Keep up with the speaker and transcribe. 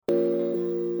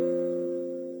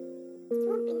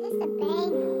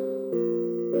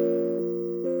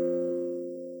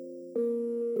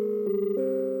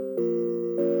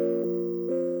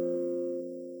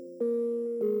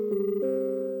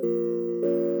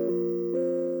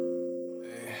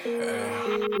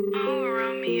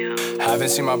Haven't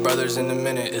seen my brothers in a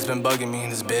minute, it's been bugging me.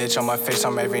 This bitch on my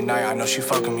FaceTime every night, I know she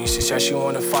fucking me. She said she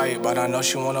wanna fight, but I know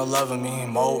she wanna love me.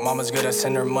 Mama's good at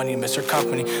sending her money, miss her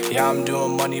company. Yeah, I'm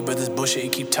doing money, but this bullshit, you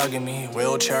keep tugging me.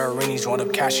 Wheelchair arenas, run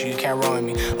up cash, you can't run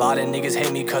with me. A lot of niggas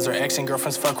hate me, cause their ex and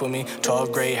girlfriends fuck with me.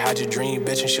 12th grade, had your dream,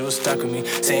 bitch, and she was stuck with me.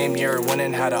 Same year, went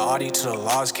and had an Audi till the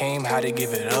laws came, had to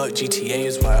give it up. GTA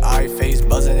is what I face,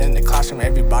 buzzing in the classroom,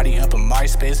 everybody up in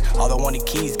MySpace. All the wanted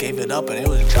keys, gave it up, and it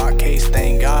was a jock case,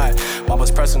 thank God.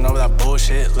 Mama's pressing over that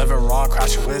bullshit, living wrong,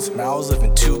 crashing with. Man, I was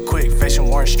living too quick, facing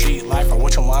Warren street life, or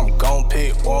which one I'm gon'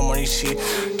 pick. War money, shit,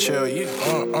 chill, you,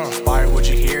 Inspired what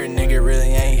you hear, nigga really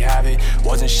ain't have it.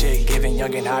 Wasn't shit giving,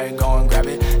 young and high, go and grab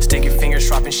it. Sticking fingers,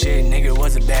 dropping shit, nigga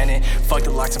was a bandit. Fuck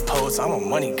the likes of posts, I'm on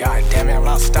money, god damn it. I'm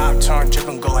not stop, turn, drip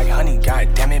and go like honey,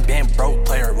 god damn it. Been broke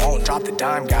player, won't drop the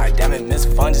dime, god damn it. Miss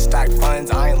funds, stack funds,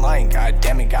 I ain't lying, god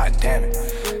damn it, god damn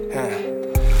it.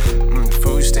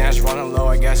 Food stamps running low,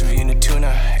 I guess we eating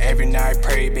tuna. Every night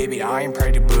pray, baby, I ain't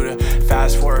pray to Buddha.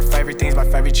 Fast forward, favorite things, my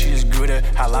favorite cheese is Gouda.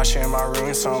 Had loud shit in my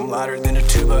room, so I'm louder than a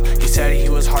tuba. He said he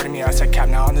was hard to me, I said cap,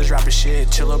 now I'm just rapping shit.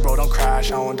 Chill up, bro, don't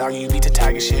crash, I won't dog you, beat to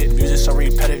tag and shit. Music so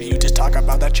repetitive, you just talk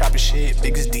about that trapping shit.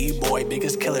 Biggest D-boy,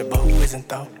 biggest killer, but who isn't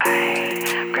though?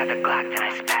 Ayy, grab the Glock, then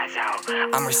I spaz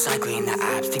out. I'm recycling the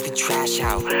ops, take the trash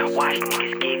out. Watch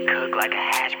niggas get cooked like a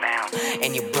hash brown.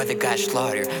 And your brother got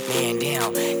slaughtered, man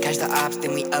down. Catch the ops,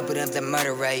 then we up it up the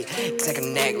murder rate. Take a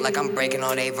neck like I'm breaking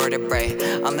all they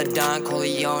vertebrae. I'm the Don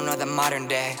Corleone of the modern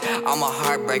day. I'm a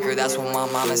heartbreaker, that's what my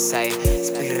mama say.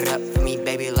 Speed it up for me,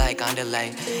 baby, like on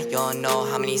delay. You don't know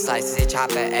how many slices it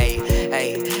chop at,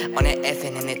 ayy. On that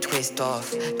effing and it twist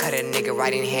off. Cut a nigga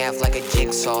right in half like a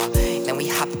jigsaw. Then we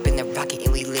hop up in the rocket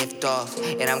and we lift off.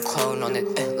 And I'm cloned on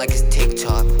it like it's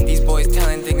TikTok. These boys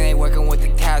telling things they working with the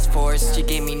task force. She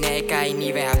gave me neck, I ain't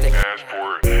even have to ask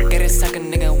for it. Get a sucker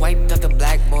nigga wiped off the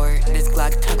blackboard. This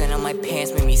Glock tugging on my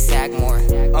pants made me sag more.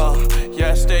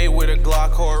 Yeah, I stayed with a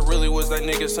Glock whore. Really was that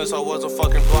nigga since I was a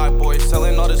fucking block boy.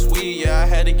 Selling all this weed, yeah, I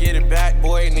had to get it back,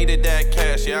 boy. Needed that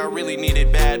cash, yeah, I really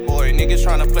needed bad, boy. Niggas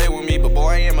tryna play with me, but boy,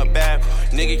 I am a bad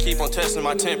boy. Nigga keep on testing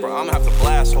my temper, I'ma have to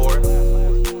blast, whore.